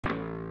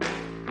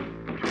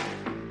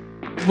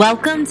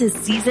Welcome to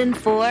Season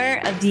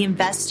 4 of the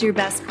Invest Your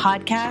Best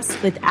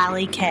podcast with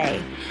Allie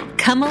Kay.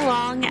 Come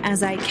along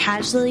as I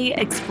casually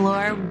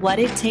explore what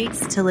it takes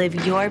to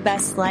live your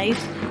best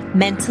life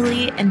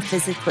mentally and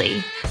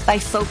physically by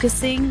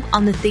focusing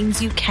on the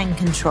things you can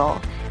control,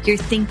 your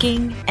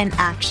thinking and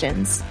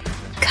actions.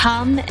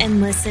 Come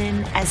and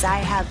listen as I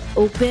have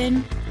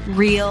open,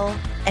 real,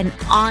 and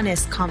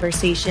honest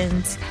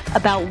conversations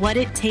about what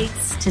it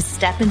takes to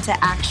step into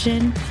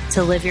action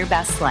to live your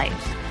best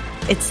life.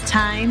 It's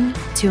time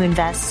to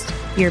invest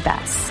your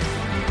best.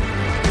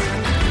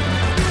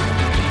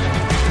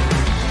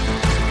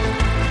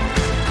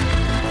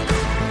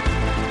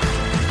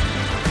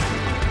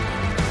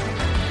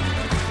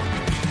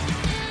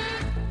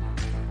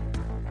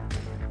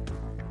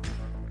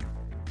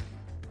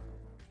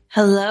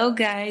 Hello,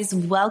 guys.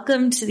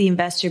 Welcome to the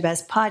Invest Your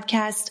Best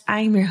podcast.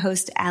 I'm your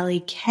host, Allie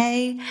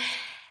Kay.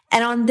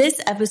 And on this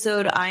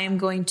episode, I am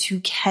going to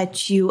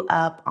catch you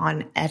up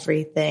on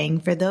everything.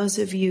 For those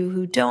of you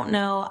who don't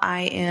know,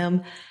 I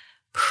am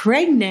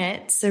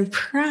pregnant,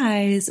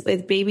 surprise,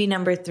 with baby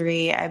number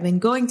 3. I've been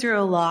going through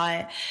a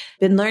lot,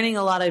 been learning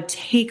a lot of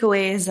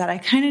takeaways that I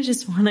kind of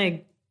just want to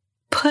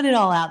put it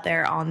all out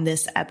there on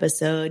this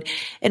episode,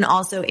 and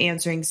also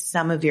answering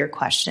some of your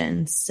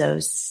questions. So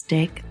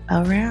stick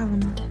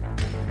around.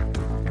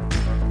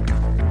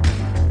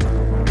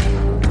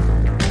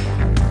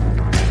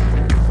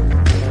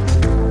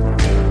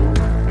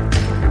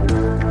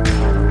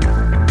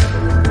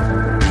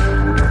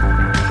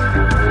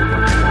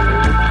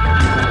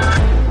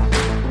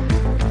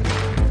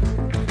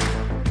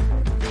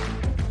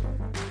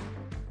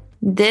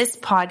 This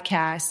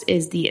podcast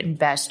is the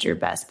Invest Your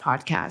Best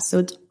podcast. So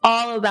it's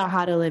all about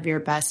how to live your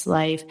best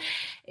life.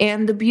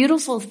 And the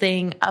beautiful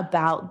thing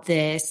about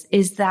this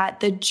is that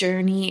the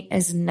journey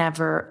is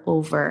never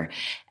over.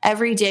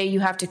 Every day you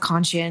have to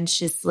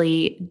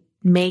conscientiously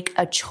make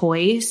a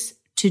choice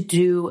to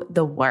do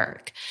the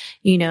work.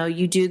 You know,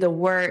 you do the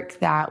work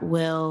that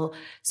will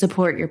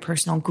support your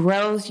personal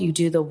growth. You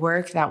do the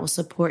work that will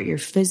support your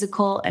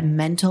physical and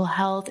mental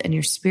health and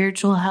your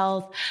spiritual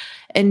health.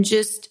 And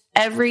just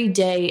every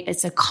day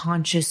it's a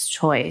conscious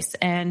choice.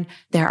 And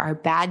there are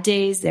bad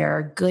days, there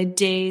are good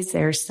days,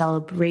 there are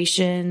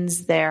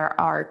celebrations, there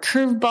are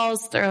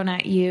curveballs thrown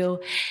at you.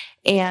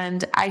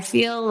 And I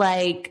feel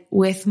like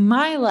with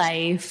my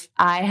life,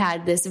 I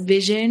had this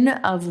vision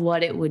of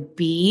what it would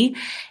be.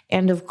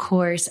 And of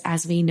course,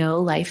 as we know,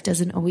 life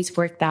doesn't always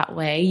work that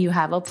way. You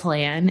have a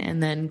plan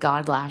and then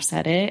God laughs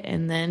at it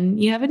and then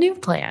you have a new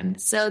plan.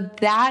 So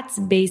that's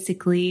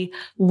basically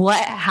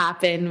what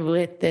happened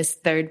with this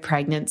third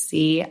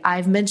pregnancy.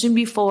 I've mentioned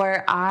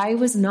before, I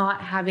was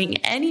not having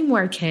any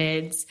more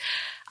kids.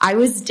 I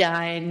was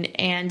done.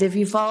 And if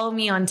you follow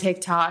me on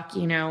TikTok,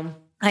 you know,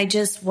 I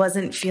just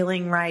wasn't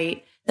feeling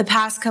right the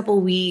past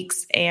couple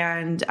weeks,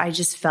 and I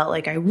just felt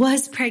like I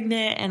was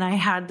pregnant, and I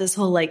had this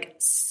whole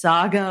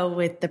saga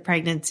with the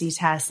pregnancy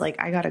test.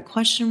 I got a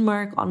question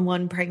mark on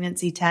one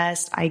pregnancy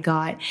test. I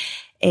got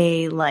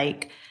a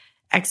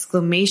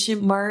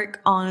exclamation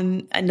mark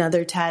on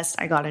another test.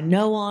 I got a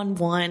no on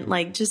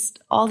one, just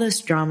all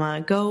this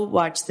drama. Go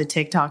watch the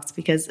TikToks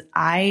because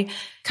I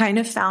kind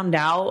of found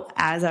out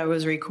as I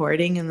was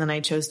recording, and then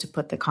I chose to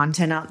put the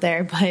content out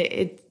there,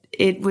 but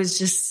it was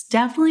just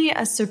definitely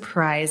a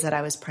surprise that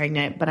I was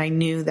pregnant, but I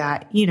knew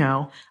that,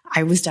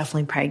 I was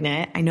definitely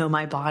pregnant. I know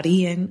my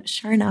body, and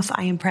sure enough,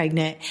 I am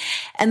pregnant.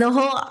 And the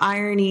whole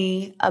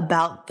irony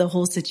about the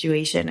whole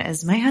situation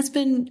is my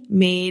husband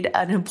made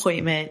an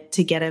appointment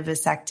to get a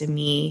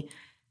vasectomy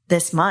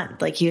this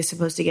month. He was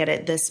supposed to get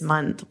it this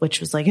month, which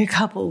was a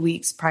couple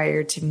weeks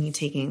prior to me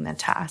taking the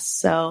test.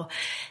 So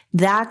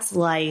that's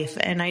life.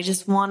 And I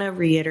just want to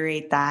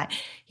reiterate that,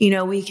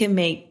 we can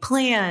make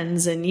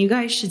plans, and you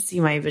guys should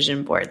see my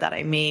vision board that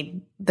I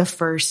made the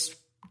first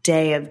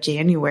day of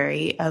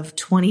January of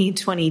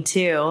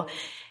 2022,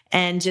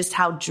 and just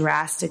how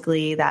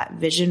drastically that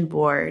vision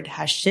board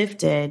has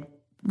shifted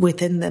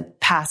within the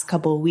past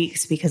couple of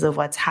weeks because of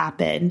what's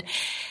happened.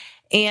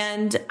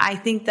 And I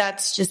think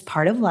that's just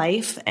part of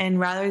life. And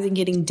rather than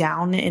getting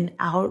down and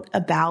out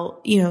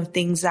about,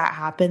 things that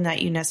happen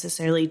that you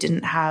necessarily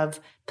didn't have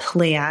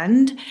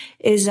planned,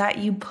 is that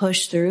you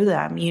push through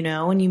them,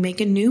 and you make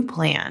a new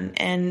plan.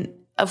 And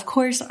of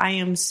course, I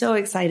am so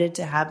excited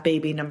to have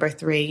baby number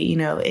 3.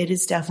 It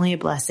is definitely a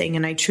blessing.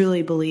 And I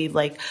truly believe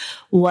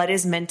what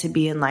is meant to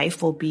be in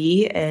life will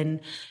be. And,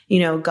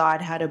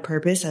 God had a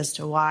purpose as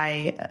to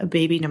why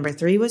baby number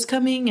 3 was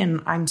coming.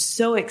 And I'm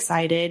so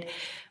excited.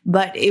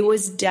 But it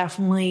was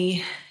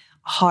definitely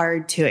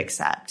hard to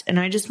accept. And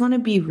I just want to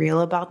be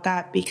real about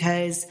that,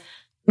 because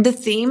the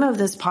theme of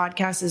this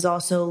podcast is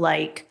also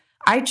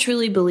I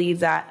truly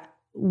believe that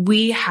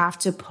we have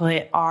to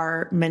put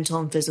our mental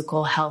and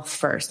physical health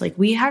first.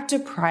 We have to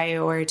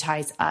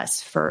prioritize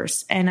us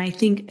first. And I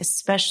think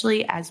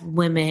especially as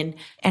women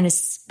and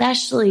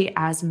especially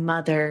as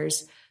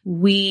mothers,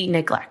 we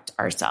neglect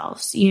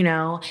ourselves, you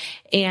know,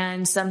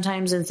 and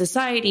sometimes in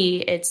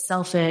society, it's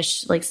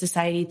selfish. Like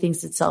society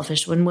thinks it's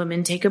selfish when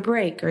women take a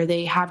break or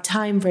they have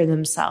time for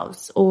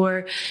themselves,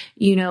 or,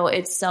 you know,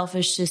 it's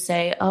selfish to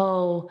say,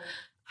 oh,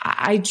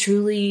 I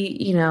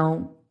truly, you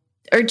know,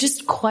 or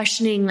just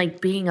questioning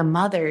like being a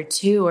mother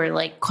too, or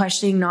like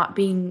questioning not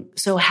being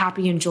so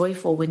happy and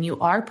joyful when you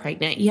are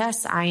pregnant.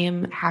 Yes, I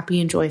am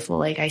happy and joyful,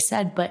 like I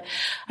said, but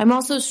I'm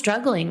also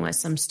struggling with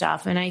some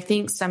stuff. And I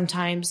think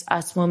sometimes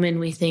us women,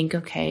 we think,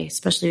 okay,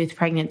 especially with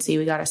pregnancy,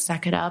 we got to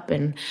suck it up.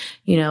 And,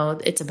 you know,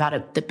 it's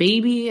about the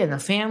baby and the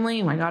family,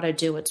 and I got to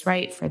do what's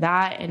right for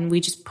that. And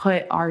we just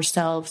put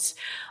ourselves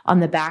on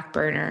the back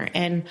burner.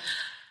 And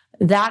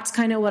that's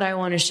kind of what I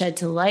want to shed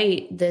to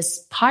light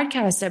this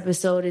podcast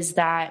episode, is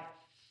that,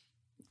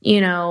 you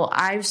know,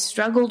 I've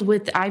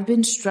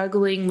been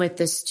struggling with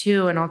this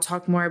too. And I'll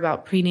talk more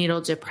about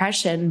prenatal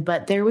depression,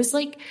 but there was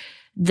like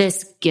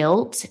this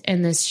guilt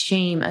and this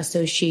shame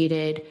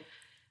associated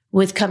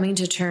with coming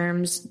to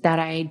terms that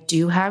I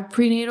do have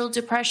prenatal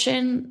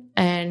depression.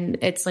 And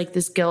it's like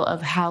this guilt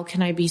of, how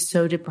can I be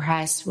so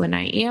depressed when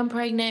I am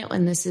pregnant,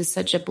 when this is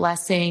such a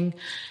blessing?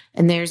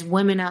 And there's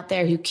women out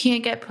there who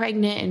can't get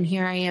pregnant. And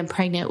here I am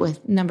pregnant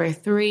with number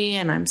 3,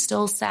 and I'm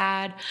still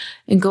sad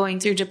and going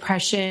through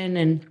depression.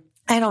 And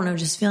I don't know,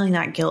 just feeling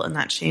that guilt and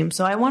that shame.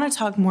 So I want to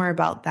talk more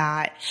about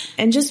that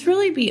and just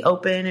really be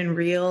open and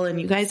real.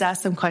 And you guys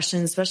asked some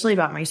questions, especially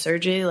about my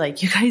surgery.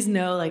 Like, you guys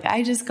know, like,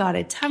 I just got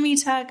a tummy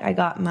tuck. I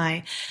got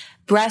my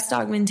breast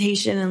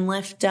augmentation and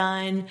lift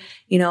done.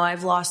 You know,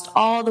 I've lost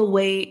all the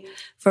weight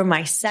from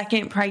my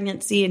second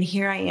pregnancy, and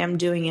here I am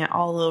doing it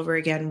all over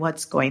again.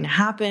 What's going to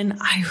happen?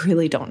 I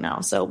really don't know.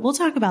 So we'll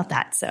talk about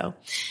that. So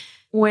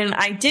when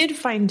I did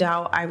find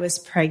out I was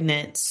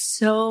pregnant,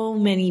 so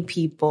many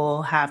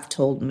people have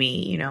told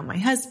me, you know, my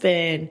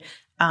husband,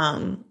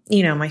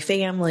 you know, my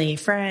family,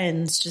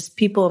 friends, just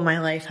people in my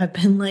life have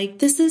been like,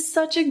 this is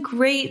such a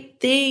great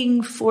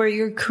thing for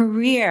your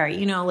career.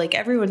 You know, like,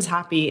 everyone's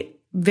happy,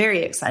 very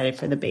excited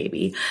for the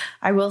baby.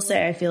 I will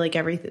say, I feel like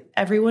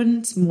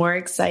everyone's more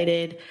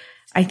excited,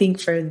 I think,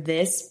 for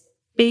this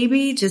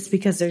baby, just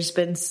because there's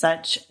been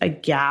such a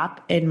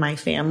gap in my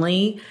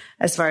family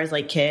as far as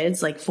like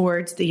kids. Like,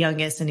 Ford's the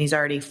youngest and he's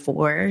already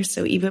 4.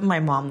 So even my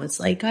mom was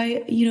like,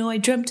 I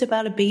dreamt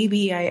about a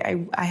baby.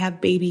 I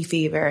have baby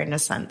fever in a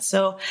sense.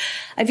 So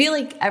I feel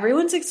like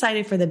everyone's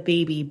excited for the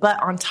baby,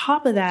 but on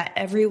top of that,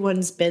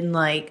 everyone's been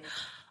like,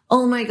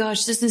 oh my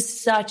gosh, this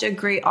is such a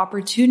great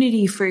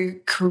opportunity for your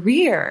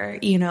career,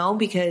 you know,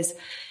 because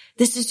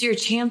this is your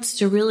chance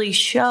to really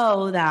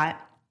show that,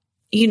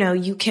 you know,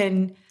 you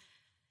can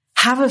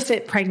have a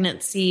fit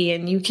pregnancy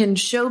and you can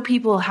show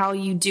people how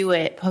you do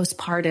it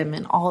postpartum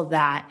and all of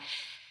that.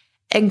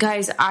 And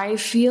guys, I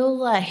feel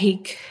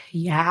like,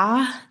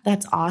 yeah,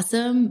 that's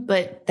awesome,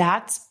 but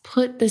that's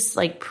put this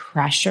like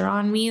pressure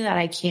on me that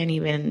I can't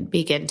even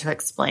begin to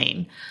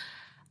explain.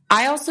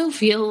 I also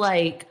feel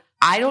like,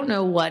 I don't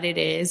know what it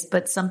is,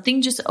 but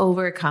something just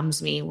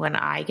overcomes me when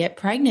I get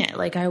pregnant.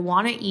 Like, I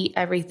want to eat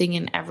everything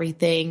and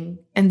everything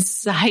in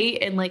sight.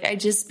 And like, I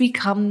just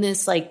become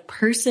this like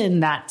person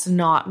that's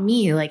not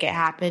me. Like, it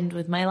happened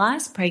with my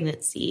last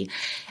pregnancy.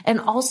 And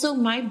also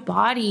my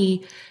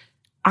body,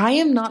 I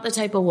am not the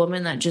type of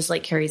woman that just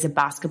like carries a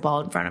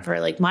basketball in front of her.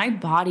 Like, my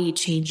body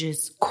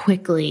changes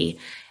quickly,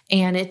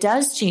 and it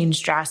does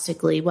change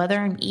drastically, whether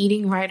I'm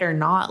eating right or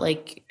not.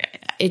 Like,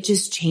 it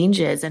just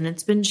changes, and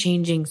it's been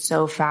changing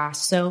so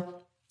fast.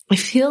 So I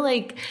feel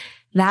like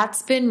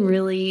that's been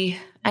really,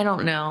 I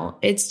don't know,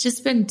 it's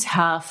just been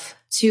tough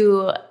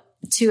to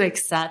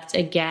accept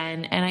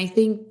again. And I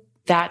think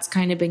that's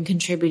kind of been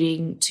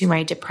contributing to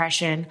my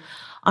depression.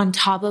 On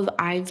top of,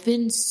 I've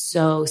been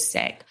so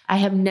sick. I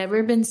have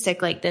never been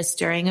sick like this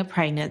during a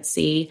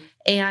pregnancy.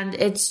 And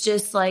it's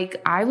just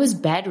like, I was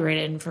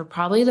bedridden for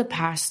probably the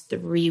past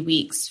 3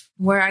 weeks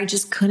where I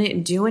just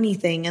couldn't do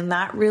anything. And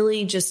that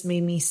really just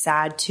made me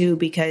sad too,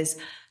 because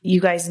you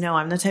guys know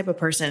I'm the type of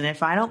person,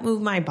 if I don't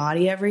move my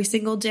body every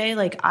single day,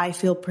 like, I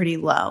feel pretty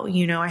low.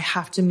 You know, I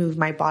have to move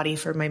my body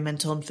for my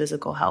mental and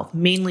physical health,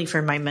 mainly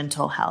for my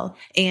mental health.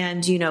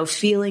 And, you know,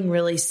 feeling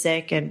really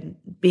sick and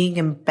being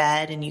in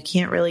bed and you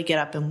can't really get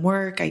up and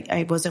work.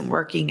 I wasn't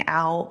working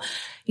out,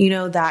 you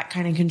know, that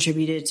kind of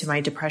contributed to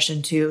my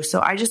depression too. So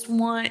I just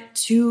want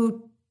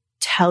to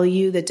tell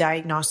you the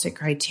diagnostic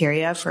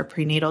criteria for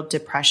prenatal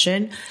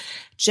depression,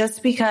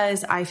 just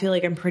because I feel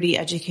like I'm pretty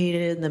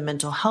educated in the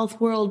mental health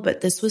world,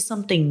 but this was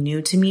something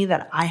new to me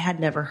that I had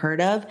never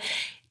heard of.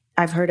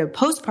 I've heard of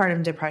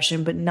postpartum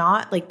depression, but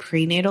not like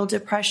prenatal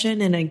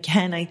depression. And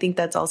again, I think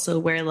that's also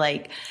where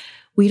like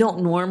we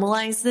don't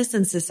normalize this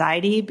in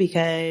society,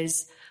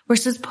 because we're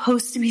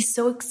supposed to be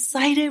so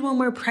excited when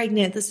we're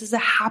pregnant. This is a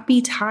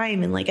happy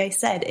time. And like I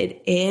said,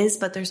 it is,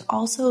 but there's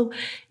also,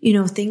 you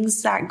know,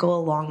 things that go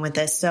along with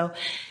this. So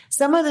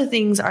some of the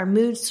things are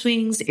mood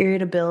swings,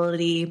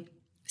 irritability,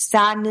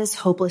 sadness,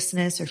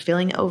 hopelessness, or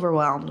feeling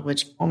overwhelmed,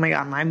 which, oh my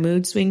God, my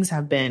mood swings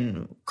have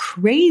been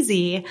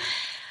crazy.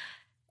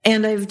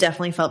 And I've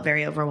definitely felt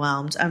very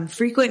overwhelmed.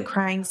 Frequent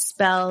crying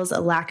spells, a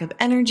lack of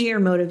energy or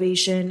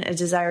motivation, a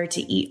desire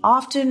to eat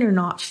often or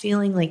not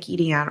feeling like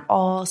eating at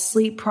all,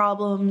 sleep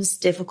problems,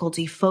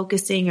 difficulty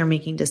focusing or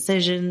making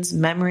decisions,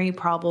 memory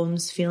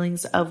problems,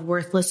 feelings of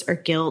worthless or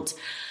guilt,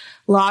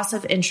 loss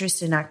of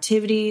interest in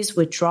activities,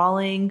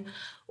 withdrawing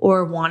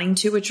or wanting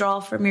to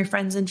withdraw from your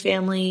friends and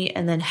family,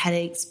 and then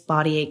headaches,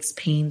 body aches,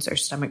 pains, or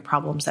stomach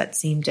problems that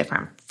seem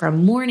different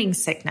from morning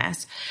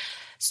sickness.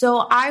 So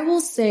I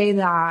will say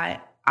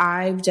that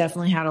I've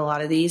definitely had a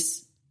lot of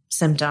these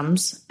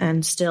symptoms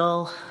and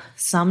still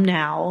some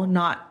now,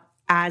 not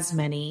as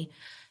many,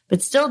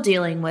 but still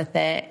dealing with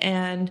it.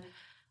 And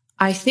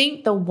I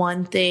think the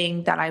one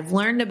thing that I've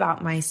learned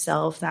about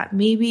myself that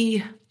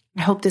maybe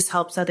I hope this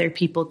helps other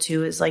people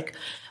too is like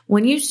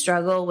when you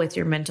struggle with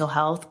your mental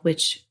health,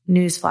 which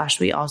newsflash,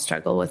 we all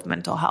struggle with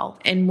mental health.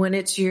 And when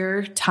it's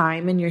your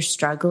time and you're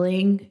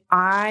struggling,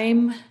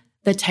 I'm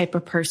the type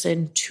of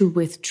person to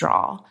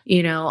withdraw.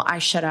 You know, I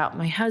shut out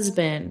my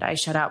husband, I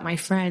shut out my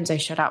friends, I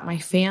shut out my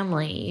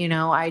family. You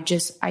know, I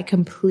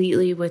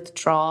completely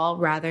withdraw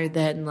rather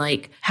than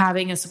like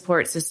having a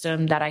support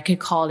system that I could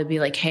call to be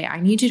like, hey,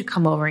 I need you to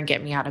come over and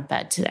get me out of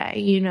bed today,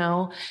 you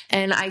know?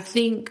 And I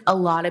think a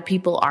lot of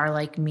people are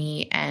like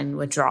me and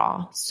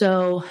withdraw.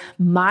 So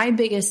my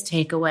biggest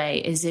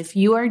takeaway is if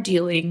you are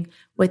dealing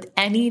with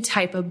any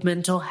type of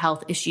mental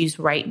health issues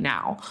right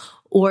now,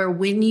 or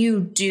when you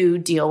do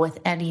deal with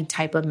any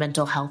type of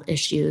mental health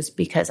issues,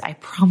 because I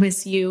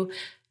promise you,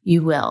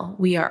 you will.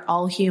 We are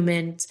all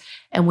humans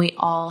and we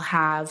all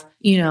have,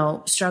 you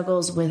know,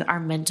 struggles with our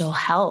mental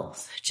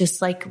health,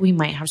 just like we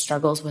might have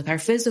struggles with our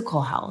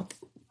physical health.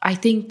 I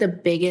think the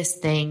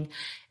biggest thing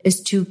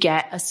is to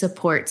get a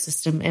support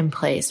system in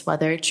place,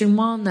 whether it's your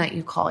mom that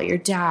you call, your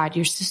dad,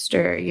 your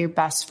sister, your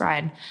best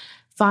friend.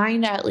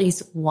 Find at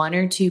least one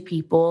or two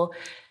people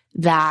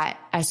that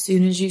as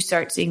soon as you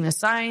start seeing the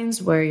signs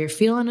where you're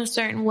feeling a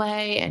certain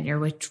way and you're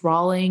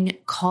withdrawing,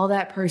 call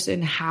that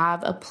person,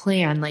 have a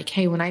plan. Like,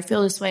 hey, when I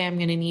feel this way, I'm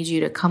going to need you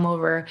to come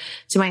over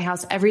to my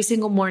house every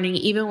single morning.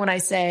 Even when I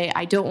say,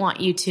 I don't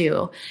want you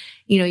to,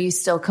 you know, you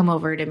still come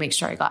over to make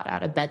sure I got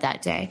out of bed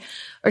that day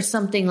or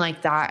something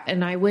like that.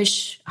 And I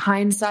wish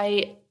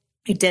hindsight,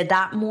 I did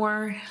that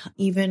more.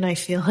 Even I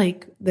feel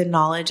like the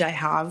knowledge I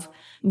have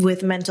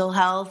with mental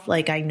health,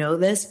 like I know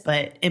this,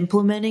 but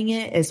implementing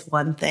it is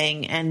one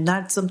thing. And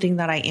that's something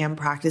that I am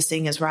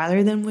practicing is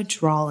rather than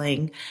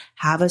withdrawing,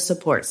 have a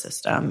support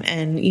system.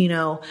 And, you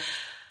know,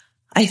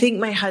 I think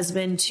my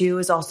husband too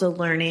is also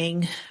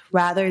learning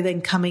rather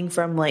than coming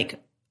from like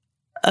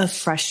a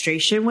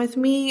frustration with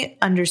me,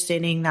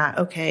 understanding that,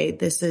 okay,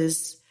 this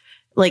is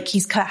like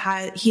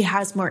he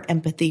has more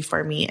empathy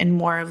for me and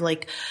more of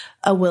like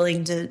a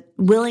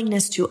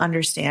willingness to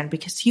understand,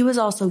 because he was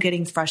also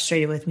getting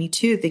frustrated with me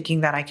too,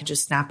 thinking that I could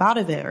just snap out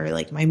of it, or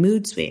like my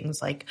mood swings.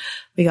 Like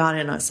we got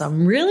into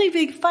some really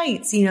big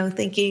fights, you know,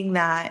 thinking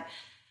that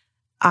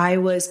I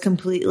was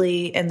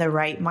completely in the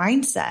right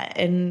mindset.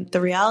 And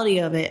the reality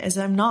of it is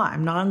I'm not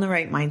in the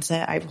right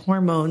mindset. I have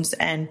hormones,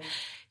 and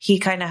he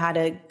kind of had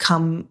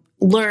to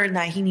learn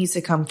that he needs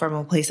to come from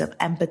a place of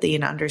empathy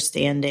and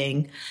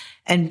understanding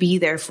and be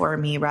there for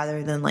me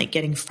rather than like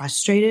getting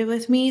frustrated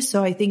with me.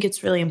 So I think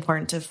it's really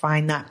important to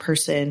find that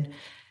person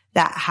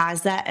that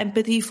has that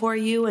empathy for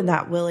you and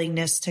that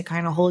willingness to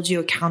kind of hold you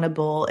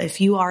accountable.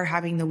 If you are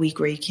having the week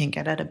where you can't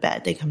get out of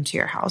bed, they come to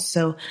your house.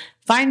 So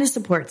find a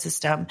support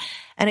system.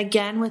 And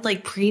again, with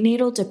like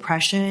prenatal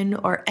depression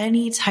or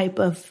any type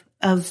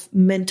of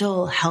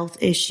mental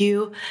health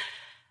issue,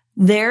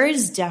 there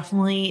is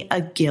definitely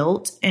a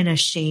guilt and a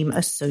shame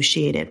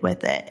associated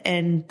with it.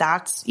 And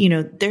that's, you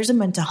know, there's a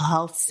mental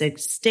health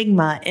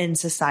stigma in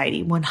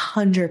society,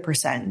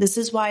 100%. This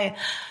is why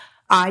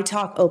I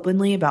talk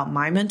openly about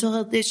my mental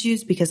health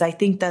issues, because I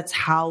think that's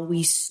how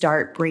we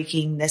start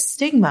breaking this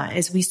stigma,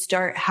 is we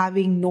start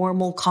having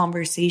normal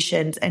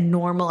conversations and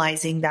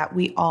normalizing that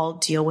we all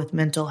deal with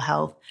mental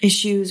health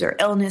issues or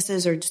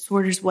illnesses or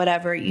disorders,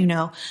 whatever, you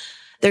know.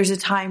 There's a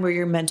time where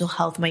your mental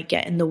health might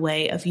get in the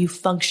way of you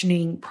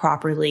functioning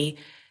properly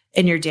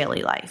in your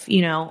daily life,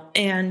 you know,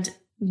 and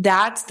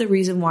that's the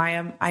reason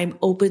why I'm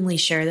openly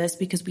share this,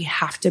 because we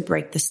have to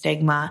break the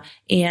stigma.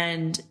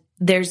 And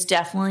there's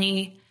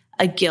definitely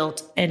a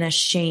guilt and a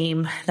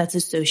shame that's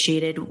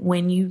associated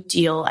when you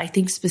deal, I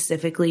think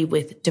specifically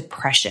with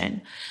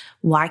depression.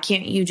 Why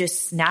can't you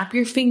just snap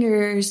your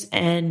fingers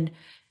and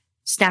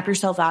snap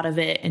yourself out of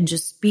it and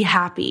just be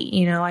happy?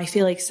 You know, I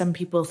feel like some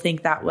people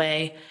think that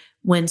way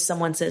when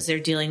someone says they're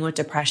dealing with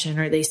depression,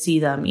 or they see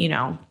them, you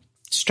know,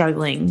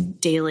 struggling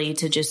daily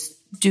to just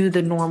do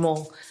the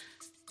normal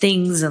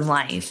things in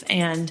life.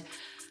 And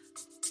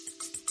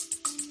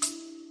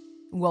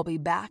we'll be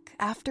back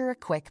after a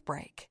quick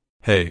break.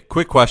 Hey,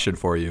 quick question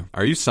for you.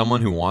 Are you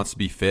someone who wants to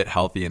be fit,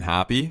 healthy, and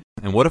happy?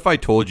 And what if I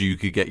told you you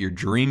could get your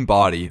dream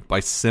body by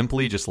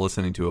simply just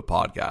listening to a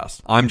podcast?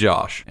 I'm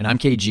Josh. And I'm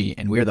KG,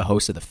 and we're the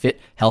hosts of the Fit,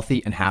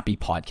 Healthy, and Happy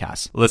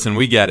podcast. Listen,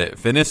 we get it.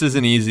 Fitness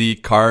isn't easy.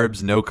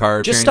 Carbs, no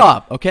carbs. Just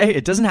stop, okay?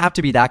 It doesn't have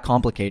to be that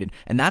complicated.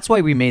 And that's why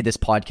we made this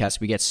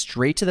podcast. We get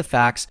straight to the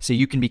facts so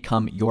you can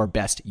become your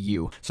best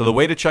you. So the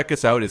way to check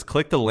us out is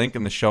click the link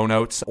in the show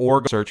notes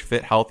or search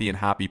Fit, Healthy, and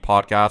Happy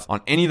podcast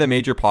on any of the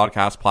major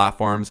podcast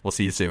platforms. We'll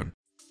see you soon.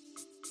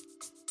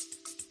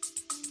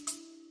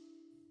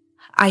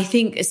 I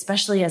think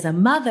especially as a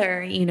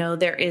mother,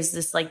 there is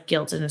this like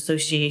guilt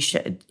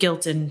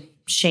and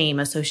shame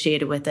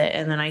associated with it.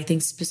 And then I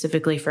think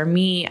specifically for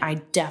me, I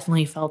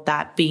definitely felt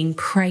that being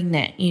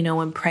pregnant,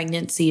 when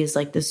pregnancy is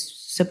like this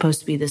supposed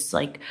to be this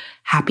like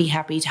happy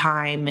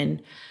time.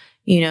 And,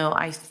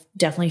 I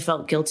definitely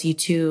felt guilty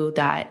too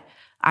that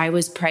I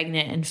was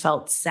pregnant and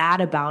felt sad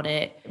about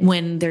it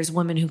when there's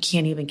women who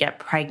can't even get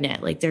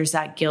pregnant. Like there's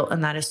that guilt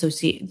and that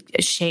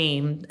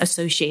shame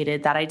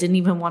associated that I didn't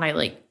even want to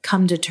like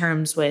come to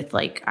terms with.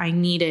 Like I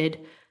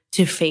needed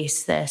to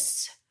face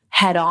this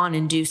head on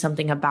and do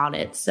something about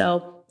it.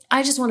 So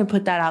I just want to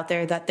put that out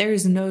there that there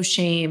is no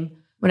shame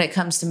when it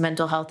comes to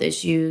mental health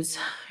issues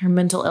or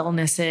mental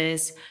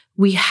illnesses.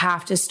 We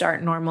have to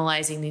start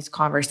normalizing these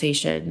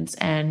conversations.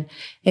 And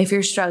if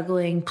you're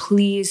struggling,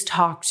 please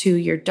talk to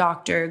your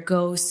doctor,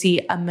 go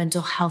see a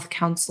mental health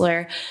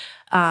counselor.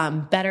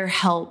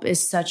 BetterHelp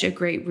is such a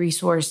great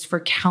resource for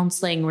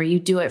counseling where you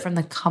do it from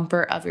the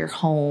comfort of your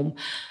home.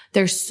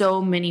 There's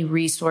so many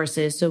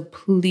resources. So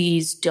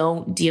please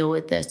don't deal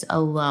with this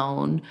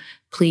alone.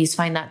 Please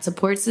find that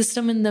support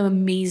system and the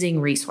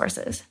amazing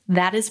resources.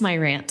 That is my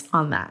rant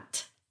on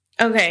that.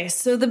 Okay,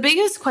 so the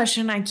biggest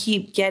question I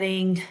keep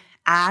getting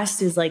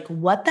asked is like,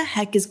 what the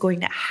heck is going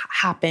to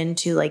happen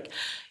to like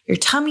your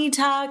tummy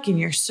tuck and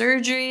your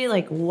surgery?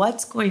 Like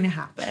what's going to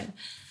happen?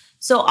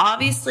 So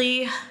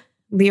obviously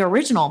the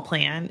original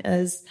plan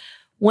is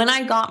when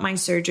I got my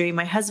surgery,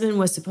 my husband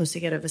was supposed to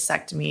get a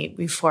vasectomy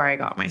before I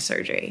got my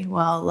surgery.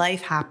 Well,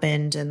 life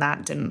happened and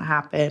that didn't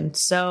happen.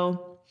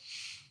 So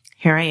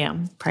here I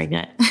am,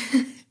 pregnant.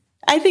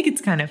 I think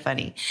it's kind of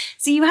funny.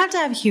 So you have to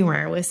have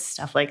humor with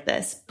stuff like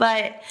this.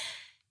 But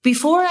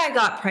before I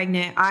got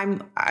pregnant, I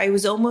am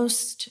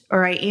almost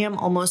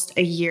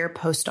a year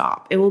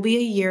post-op. It will be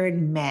a year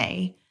in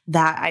May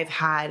that I've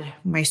had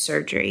my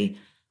surgery.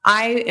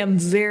 I am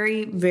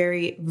very,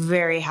 very,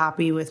 very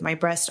happy with my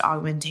breast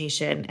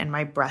augmentation and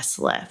my breast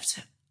lift.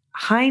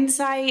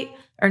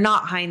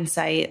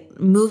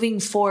 Moving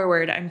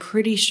forward, I'm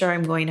pretty sure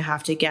I'm going to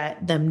have to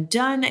get them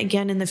done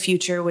again in the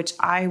future, which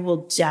I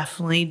will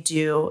definitely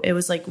do. It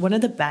was like one of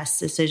the best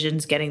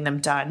decisions getting them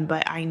done,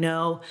 but I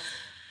know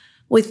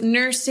with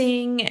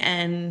nursing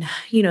and,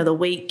 the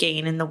weight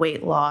gain and the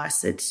weight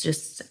loss,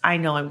 I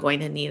know I'm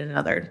going to need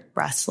another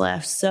breast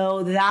lift.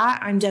 So that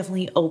I'm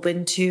definitely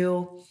open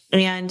to.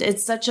 And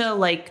it's such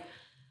a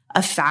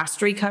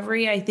fast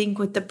recovery, I think,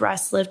 with the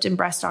breast lift and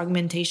breast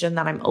augmentation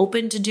that I'm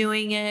open to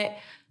doing it.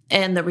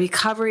 And the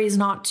recovery is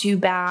not too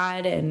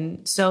bad.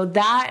 And so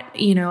that,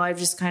 I've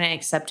just kind of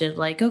accepted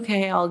like,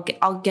 okay, I'll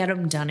get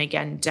them done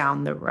again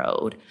down the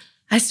road.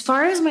 As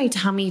far as my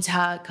tummy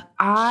tuck,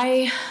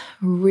 I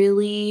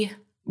really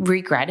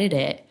regretted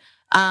it.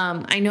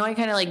 I know I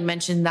kind of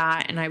mentioned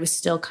that and I was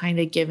still kind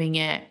of giving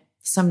it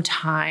some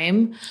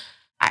time.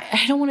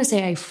 I don't want to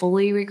say I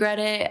fully regret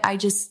it.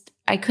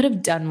 I could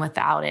have done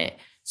without it.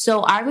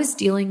 So I was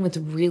dealing with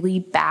really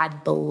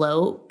bad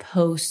bloat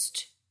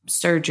post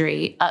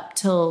surgery up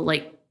till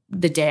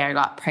the day I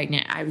got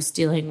pregnant. I was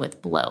dealing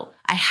with bloat.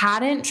 I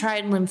hadn't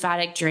tried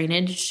lymphatic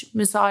drainage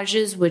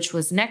massages, which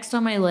was next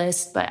on my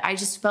list, but I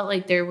just felt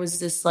like there was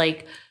this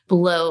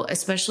bloat,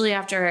 especially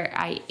after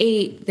I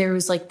ate. There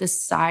was the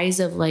size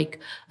of a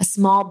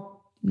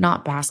small,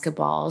 not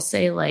basketball,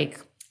 say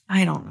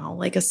I don't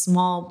know, a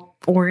small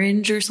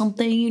orange or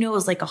something, it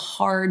was a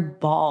hard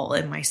ball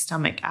in my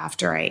stomach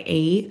after I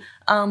ate,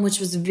 which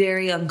was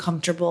very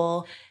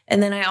uncomfortable.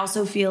 And then I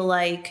also feel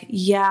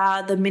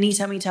the mini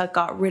tummy tuck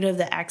got rid of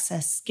the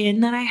excess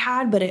skin that I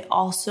had, but it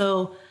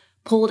also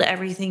pulled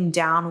everything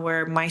down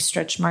where my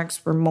stretch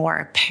marks were more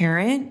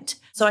apparent.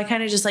 So I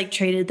kind of just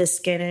traded the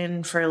skin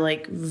in for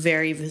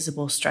very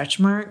visible stretch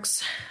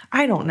marks.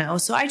 I don't know.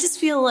 So I just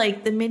feel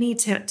the mini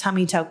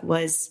tummy tuck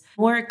was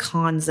more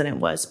cons than it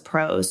was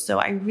pros. So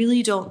I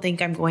really don't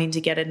think I'm going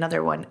to get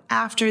another one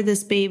after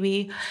this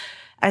baby.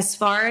 As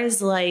far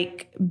as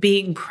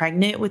being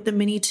pregnant with the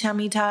mini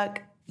tummy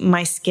tuck,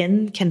 my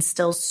skin can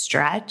still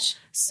stretch.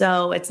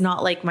 So it's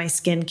not like my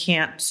skin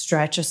can't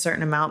stretch a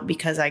certain amount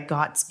because I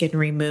got skin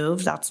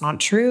removed. That's not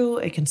true.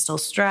 It can still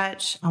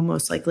stretch. I'll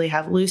most likely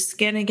have loose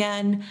skin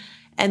again.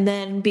 And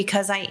then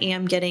because I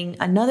am getting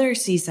another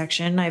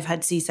C-section, I've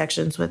had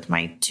C-sections with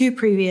my 2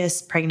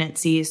 previous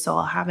pregnancies, so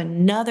I'll have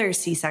another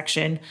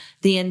C-section.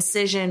 The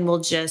incision will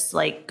just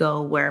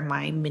go where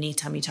my mini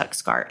tummy tuck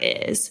scar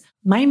is.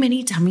 My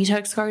mini tummy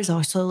tuck scar is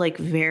also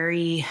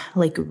very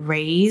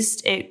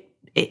raised.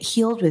 It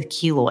healed with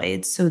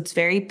keloids, so it's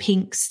very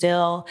pink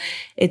still.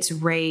 It's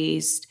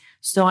raised.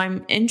 So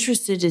I'm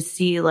interested to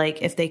see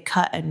like if they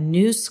cut a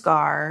new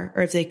scar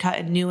or if they cut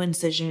a new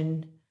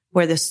incision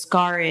where the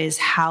scar is,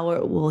 how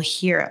it will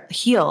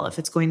heal, if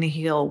it's going to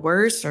heal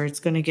worse or it's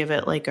going to give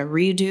it like a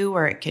redo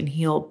or it can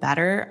heal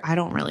better. I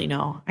don't really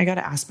know. I got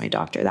to ask my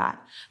doctor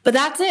that. But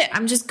that's it.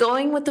 I'm just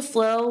going with the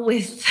flow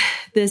with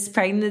this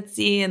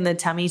pregnancy and the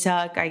tummy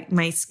tuck.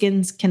 My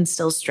skin can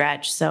still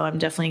stretch. So I'm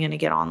definitely going to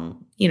get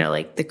on,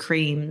 like the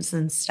creams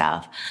and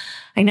stuff.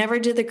 I never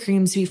did the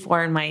creams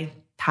before in my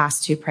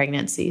past 2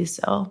 pregnancies.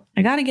 So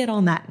I got to get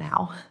on that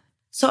now.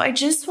 So I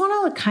just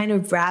want to kind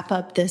of wrap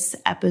up this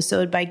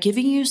episode by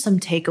giving you some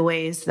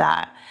takeaways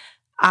that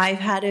I've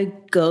had to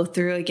go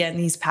through again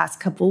these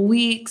past couple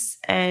weeks,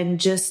 and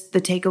just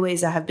the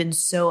takeaways that have been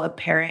so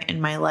apparent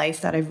in my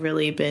life that I've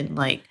really been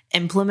like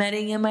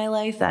implementing in my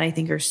life that I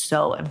think are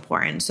so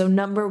important. So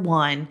number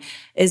 1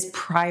 is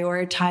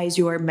prioritize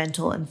your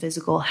mental and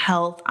physical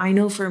health. I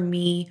know for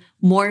me,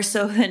 more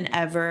so than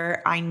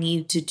ever, I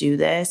need to do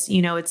this.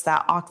 It's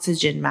that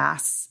oxygen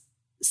mask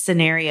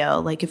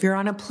scenario. Like if you're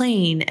on a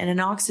plane and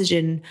an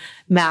oxygen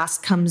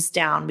mask comes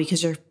down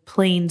because your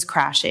plane's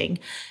crashing,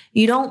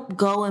 you don't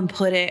go and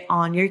put it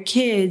on your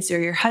kids or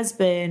your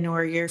husband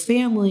or your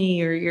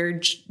family or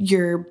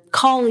your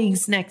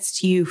colleagues next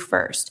to you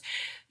first.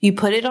 You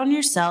put it on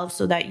yourself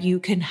so that you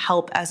can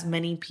help as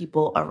many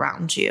people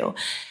around you.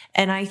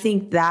 And I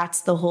think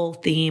that's the whole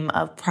theme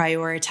of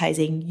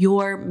prioritizing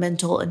your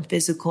mental and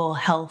physical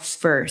health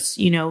first.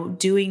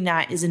 Doing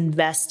that is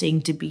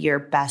investing to be your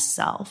best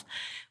self.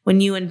 When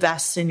you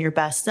invest in your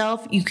best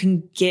self, you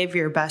can give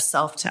your best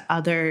self to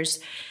others.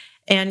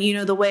 And,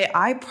 the way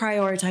I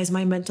prioritize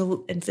my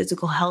mental and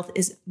physical health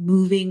is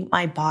moving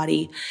my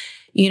body.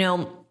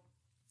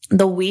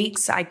 The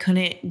weeks I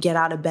couldn't get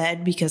out of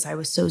bed because I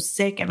was so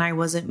sick and I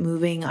wasn't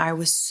moving, I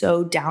was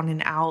so down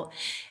and out.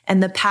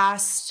 And the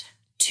past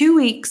 2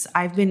 weeks,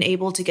 I've been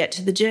able to get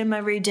to the gym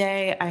every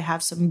day. I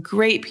have some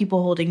great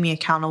people holding me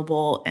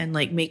accountable and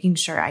like making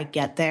sure I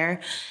get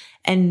there.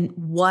 And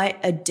what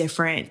a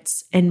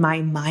difference in my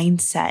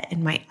mindset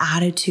and my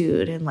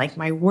attitude and like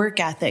my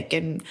work ethic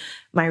and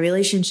my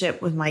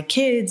relationship with my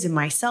kids and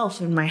myself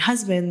and my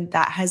husband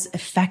that has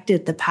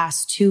affected the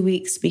past 2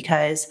 weeks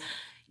because,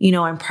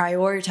 I'm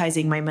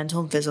prioritizing my mental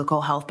and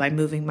physical health by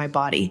moving my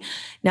body.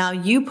 Now,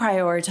 you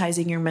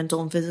prioritizing your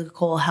mental and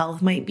physical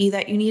health might be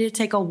that you need to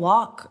take a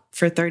walk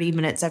for 30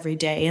 minutes every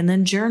day and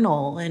then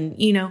journal. And,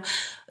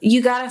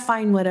 you got to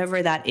find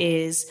whatever that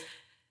is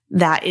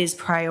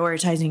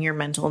prioritizing your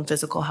mental and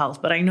physical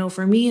health. But I know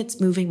for me, it's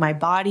moving my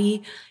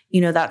body,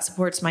 that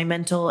supports my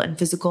mental and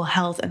physical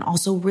health, and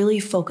also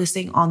really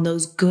focusing on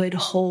those good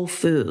whole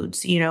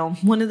foods.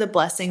 One of the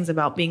blessings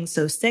about being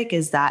so sick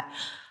is that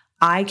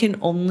I can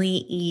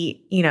only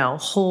eat,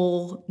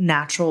 whole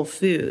natural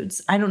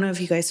foods. I don't know if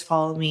you guys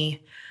follow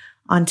me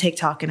on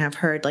TikTok and have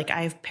heard, like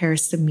I have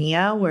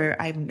parasomnia where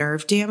I have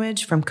nerve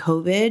damage from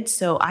COVID.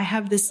 So I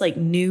have this like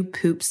new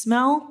poop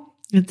smell.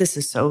 This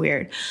is so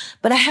weird,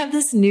 but I have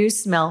this new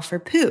smell for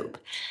poop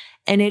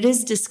and it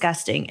is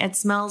disgusting. It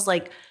smells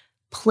like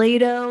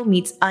Play-Doh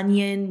meets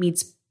onion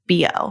meets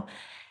BO.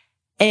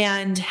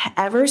 And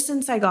ever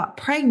since I got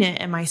pregnant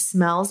and my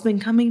smell's been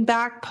coming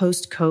back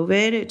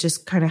post-COVID, it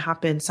just kind of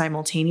happened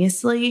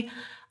simultaneously.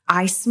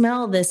 I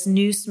smell this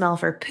new smell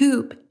for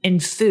poop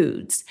in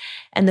foods.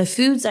 And the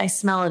foods I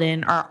smell it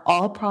in are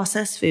all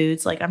processed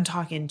foods. Like I'm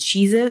talking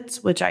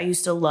Cheez-Its, which I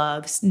used to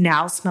love,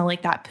 now smell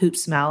like that poop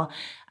smell.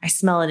 I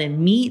smell it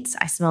in meats.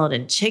 I smell it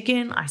in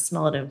chicken. I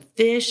smell it in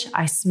fish.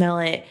 I smell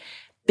it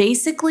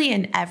basically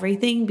in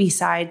everything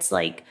besides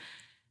like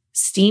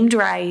steamed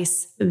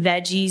rice,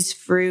 veggies,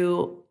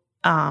 fruit,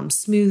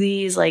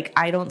 smoothies. Like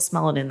I don't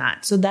smell it in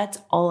that. So that's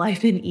all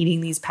I've been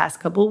eating these past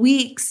couple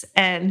weeks.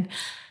 And,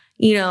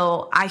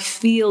 I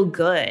feel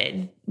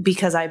good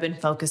because I've been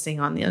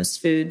focusing on those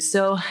foods.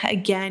 So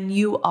again,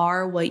 you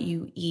are what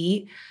you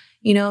eat.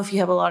 If you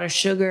have a lot of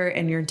sugar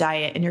in your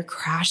diet and you're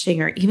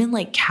crashing, or even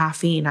like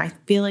caffeine, I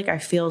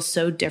feel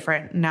so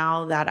different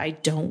now that I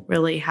don't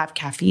really have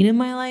caffeine in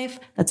my life.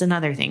 That's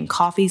another thing.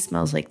 Coffee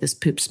smells like this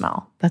poop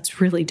smell.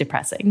 That's really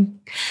depressing.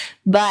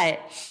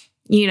 But,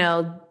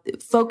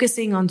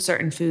 focusing on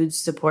certain foods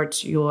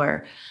supports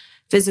your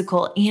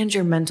physical and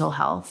your mental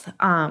health.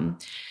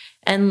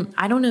 And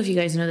I don't know if you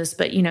guys know this,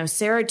 but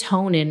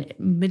serotonin,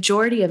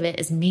 majority of it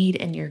is made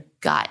in your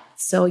gut.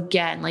 So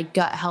again, like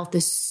gut health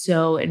is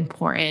so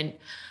important.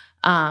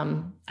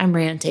 I'm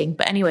ranting,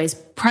 but anyways,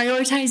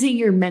 prioritizing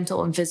your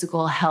mental and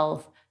physical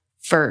health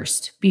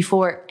first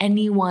before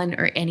anyone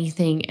or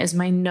anything is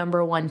my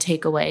number 1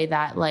 takeaway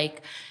that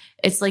like,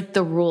 it's like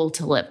the rule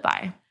to live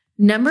by.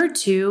 Number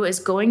 2 is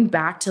going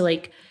back to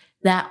like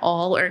that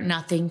all or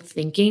nothing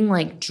thinking,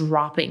 like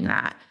dropping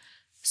that.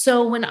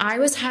 So when I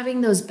was having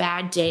those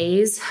bad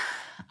days,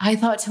 I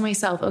thought to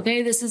myself,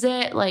 okay, this is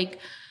it. Like,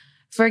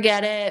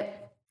 forget it.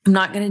 I'm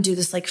not going to do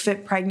this like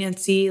fit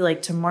pregnancy,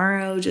 like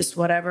tomorrow, just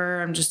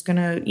whatever. I'm just going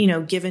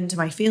to, give in to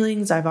my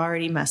feelings. I've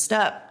already messed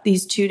up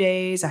these 2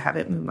 days. I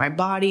haven't moved my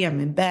body.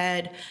 I'm in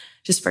bed.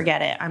 Just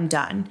forget it. I'm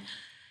done.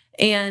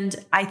 And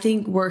I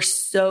think we're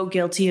so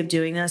guilty of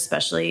doing this,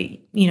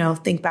 especially,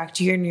 think back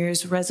to your New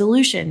Year's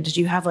resolution. Did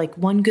you have like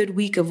one good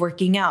week of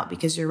working out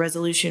because your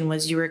resolution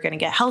was you were going to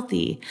get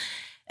healthy?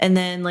 And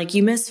then like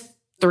you miss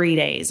 3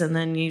 days and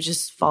then you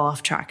just fall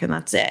off track and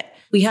that's it.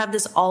 We have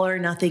this all or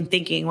nothing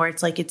thinking where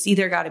it's like, it's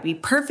either got to be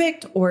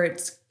perfect or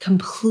it's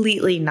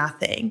completely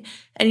nothing.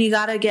 And you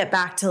got to get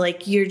back to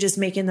like, you're just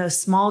making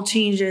those small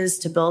changes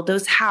to build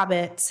those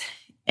habits.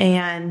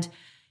 And,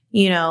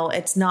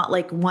 it's not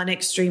like one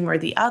extreme or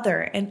the other.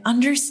 And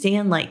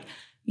understand like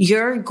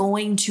you're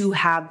going to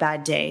have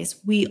bad days.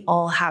 We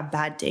all have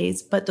bad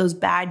days, but those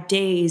bad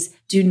days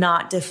do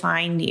not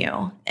define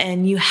you.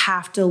 And you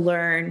have to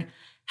learn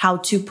how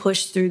to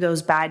push through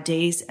those bad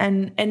days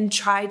and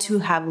try to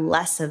have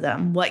less of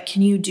them. What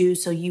can you do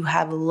so you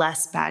have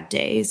less bad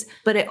days?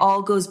 But it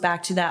all goes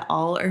back to that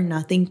all or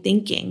nothing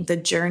thinking. The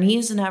journey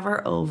is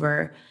never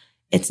over.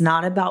 It's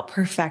not about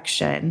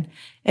perfection.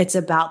 It's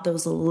about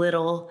those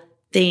little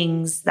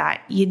things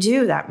that you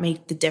do that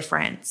make the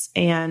difference.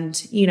 And,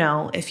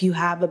 if you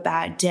have a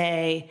bad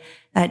day,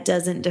 that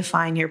doesn't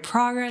define your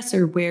progress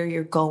or where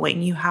you're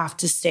going. You have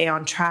to stay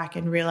on track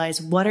and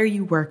realize, what are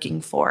you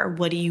working for?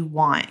 What do you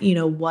want?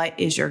 What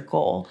is your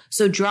goal?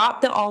 So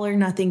drop the all or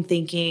nothing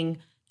thinking.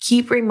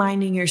 Keep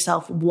reminding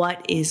yourself,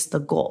 what is the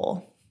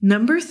goal?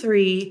 Number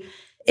 3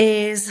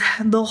 is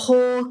the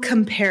whole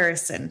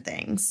comparison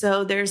thing.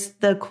 So there's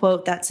the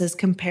quote that says,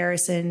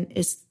 comparison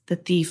is the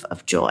thief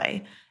of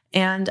joy.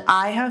 And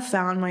I have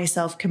found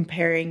myself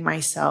comparing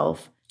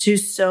myself to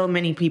so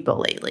many people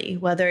lately,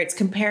 whether it's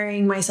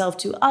comparing myself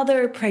to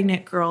other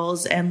pregnant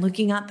girls and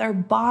looking at their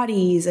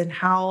bodies and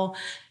how,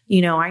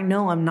 I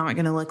know I'm not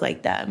going to look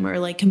like them, or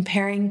like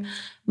comparing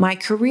my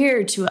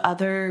career to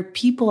other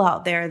people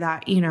out there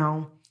that,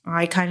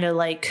 I kind of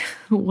like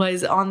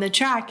was on the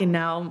track and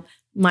now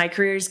my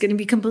career is going to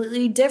be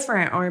completely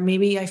different. Or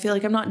maybe I feel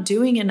like I'm not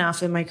doing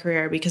enough in my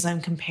career because I'm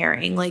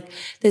comparing. Like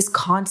this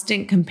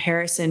constant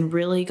comparison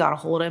really got a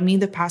hold of me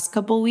the past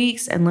couple of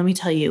weeks. And let me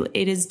tell you,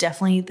 it is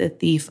definitely the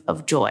thief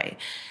of joy.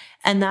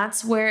 And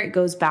that's where it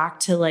goes back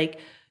to like,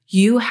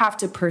 you have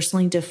to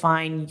personally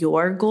define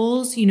your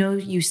goals.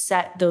 You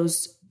set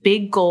those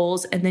big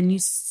goals and then you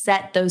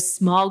set those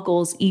small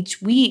goals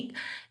each week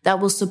that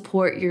will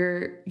support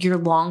your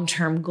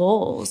long-term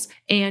goals.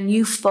 And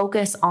you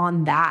focus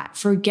on that.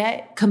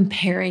 Forget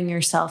comparing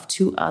yourself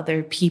to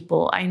other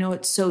people. I know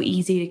it's so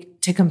easy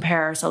to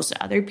compare ourselves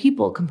to other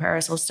people, compare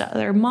ourselves to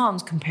other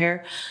moms,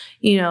 compare,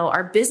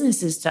 our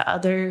businesses to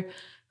other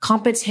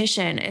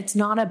competition. It's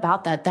not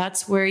about that.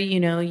 That's where,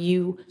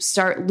 you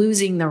start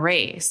losing the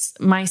race.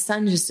 My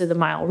son just did the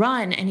mile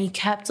run and he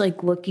kept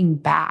like looking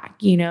back,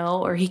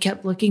 or he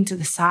kept looking to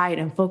the side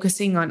and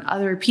focusing on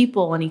other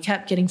people. And he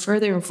kept getting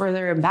further and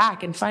further and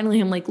back. And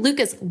finally I'm like,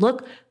 Lucas,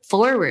 look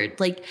forward.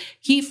 Like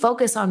keep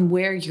focus on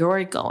where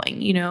you're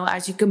going.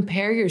 As you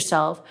compare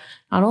yourself,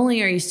 not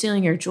only are you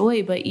stealing your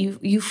joy, but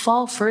you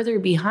fall further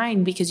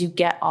behind because you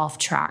get off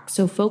track.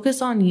 So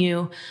focus on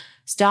you.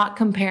 Stop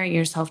comparing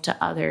yourself to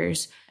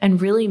others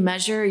and really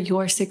measure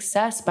your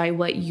success by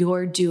what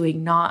you're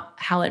doing, not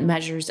how it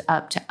measures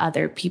up to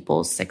other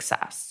people's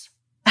success.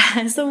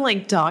 As I'm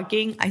like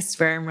talking, I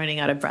swear I'm running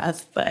out of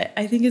breath, but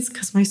I think it's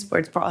because my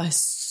sports bra is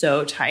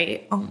so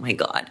tight. Oh my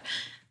God.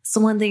 It's the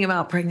one thing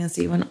about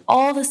pregnancy when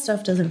all the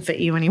stuff doesn't fit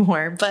you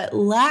anymore. But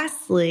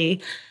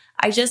lastly,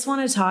 I just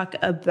want to talk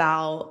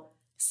about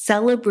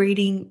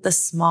celebrating the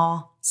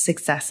small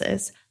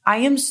successes. I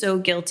am so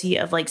guilty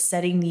of like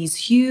setting these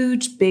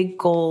huge, big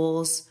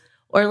goals,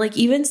 or like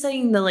even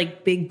setting the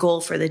like big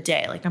goal for the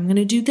day. Like I'm going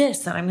to do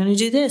this and I'm going to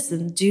do this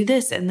and do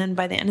this. And then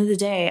by the end of the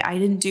day, I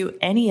didn't do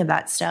any of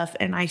that stuff.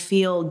 And I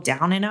feel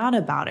down and out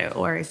about it,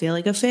 or I feel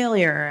like a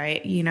failure,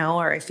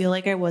 or I feel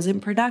like I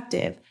wasn't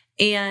productive.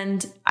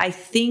 And I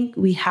think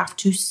we have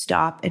to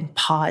stop and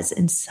pause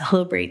and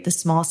celebrate the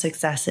small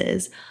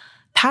successes.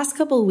 Past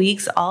couple of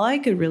weeks, all I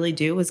could really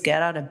do was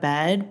get out of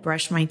bed,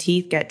 brush my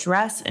teeth, get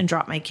dressed, and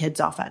drop my kids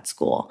off at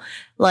school.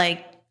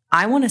 Like,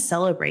 I want to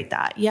celebrate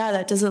that. Yeah,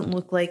 that doesn't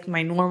look like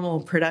my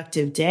normal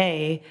productive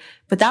day,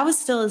 but that was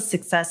still a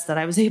success that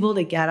I was able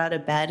to get out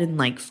of bed and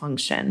like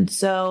function.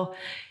 So,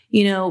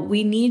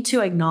 we need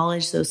to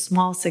acknowledge those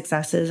small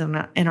successes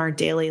in our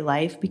daily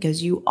life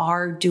because you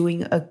are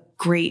doing a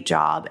great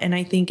job. And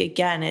I think,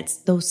 again, it's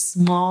those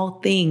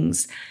small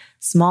things,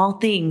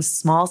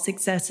 small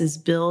successes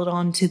build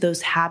onto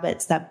those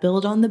habits that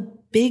build on the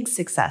big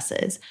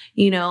successes,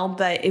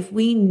 but if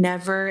we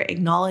never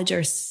acknowledge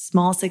our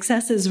small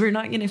successes, we're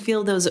not going to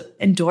feel those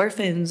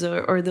endorphins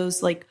or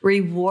those like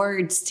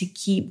rewards to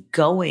keep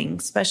going,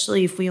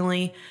 especially if we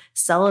only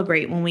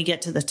celebrate when we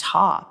get to the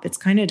top. It's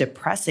kind of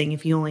depressing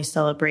if you only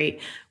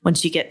celebrate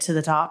once you get to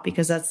the top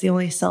because that's the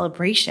only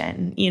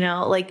celebration,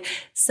 like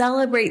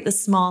celebrate the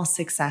small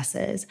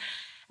successes.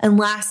 And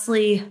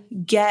lastly,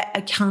 get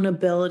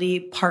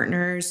accountability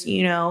partners,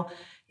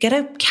 get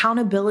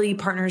accountability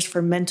partners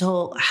for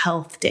mental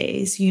health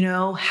days,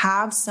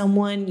 have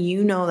someone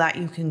that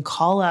you can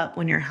call up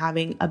when you're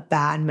having a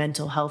bad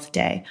mental health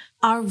day.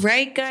 All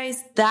right,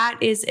 guys, that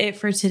is it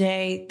for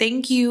today.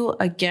 Thank you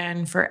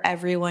again for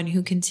everyone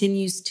who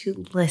continues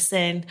to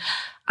listen.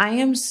 I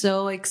am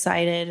so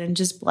excited and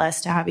just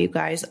blessed to have you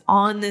guys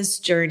on this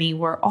journey.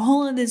 We're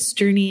all on this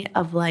journey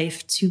of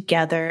life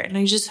together. And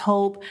I just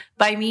hope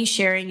by me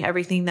sharing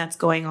everything that's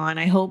going on,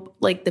 I hope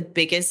the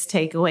biggest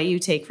takeaway you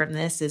take from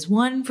this is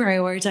 1,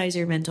 prioritize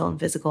your mental and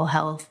physical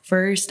health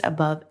first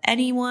above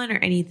anyone or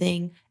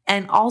anything.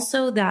 And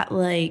also that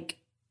life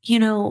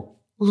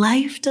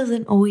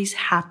doesn't always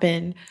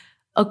happen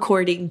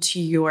according to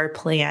your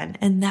plan.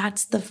 And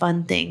that's the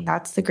fun thing.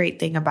 That's the great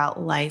thing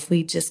about life.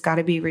 We just got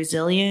to be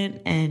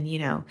resilient and,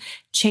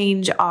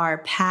 change our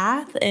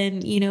path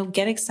and,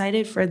 get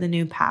excited for the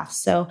new path.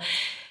 So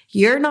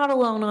you're not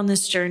alone on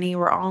this journey.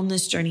 We're all on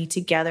this journey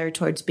together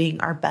towards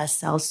being our best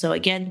selves. So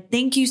again,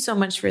 thank you so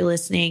much for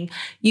listening.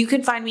 You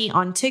can find me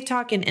on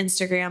TikTok and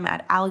Instagram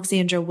at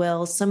Alexandra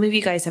Wills. Some of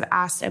you guys have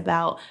asked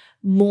about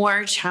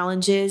more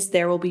challenges.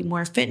 There will be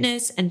more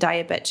fitness and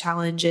diet bet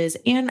challenges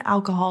and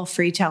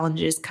alcohol-free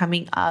challenges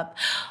coming up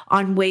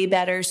on Way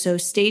Better. So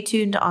stay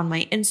tuned on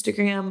my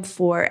Instagram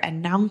for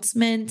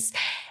announcements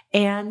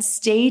and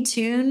stay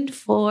tuned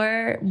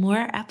for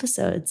more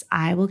episodes.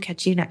 I will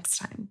catch you next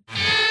time.